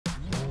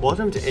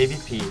Welcome to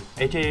AVP,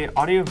 aka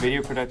Audio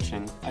Video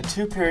Production, a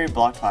 2-period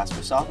block class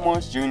for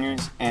sophomores,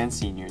 juniors, and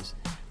seniors,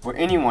 where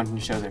anyone can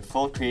show their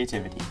full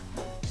creativity.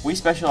 We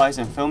specialize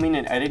in filming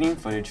and editing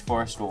footage for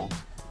our school.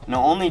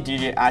 Not only do you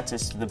get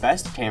access to the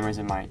best cameras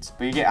and mics,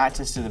 but you get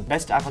access to the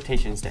best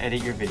applications to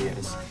edit your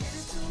videos.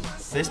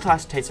 This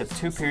class takes up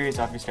 2 periods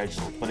off your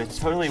schedule, but it's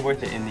totally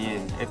worth it in the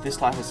end if this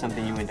class is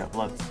something you end up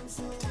loving.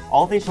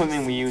 All the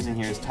equipment we use in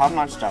here is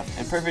top-notch stuff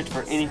and perfect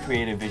for any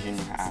creative vision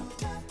you have.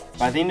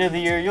 By the end of the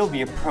year, you'll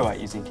be a pro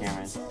at using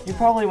cameras. You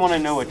probably want to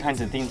know what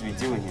kinds of things we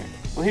do in here.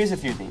 Well, here's a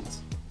few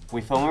things.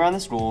 We film around the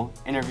school,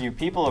 interview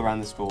people around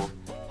the school,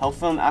 help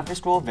film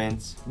after-school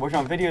events, work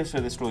on videos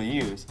for the school to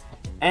use,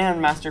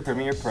 and master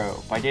Premiere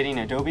Pro by getting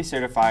Adobe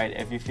certified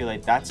if you feel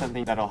like that's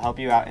something that'll help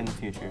you out in the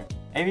future.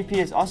 AVP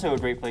is also a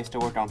great place to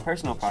work on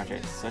personal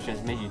projects, such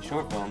as making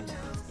short films,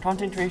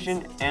 content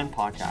creation, and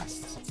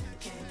podcasts.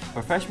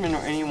 For freshmen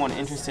or anyone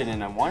interested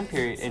in a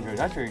 1-period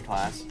introductory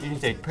class, you can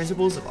take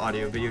Principles of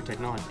Audio Video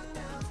Technology.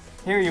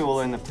 Here you will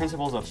learn the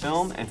principles of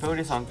film and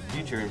focus on the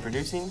future in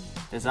producing,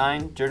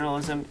 design,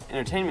 journalism,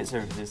 entertainment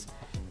services,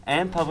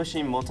 and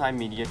publishing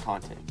multimedia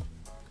content.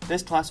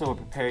 This class will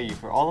prepare you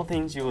for all the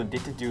things you will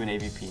get to do in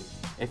AVP.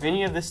 If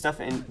any of this stuff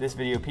in this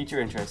video piques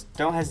your interest,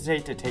 don't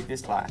hesitate to take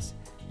this class.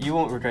 You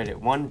won't regret it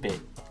one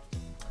bit.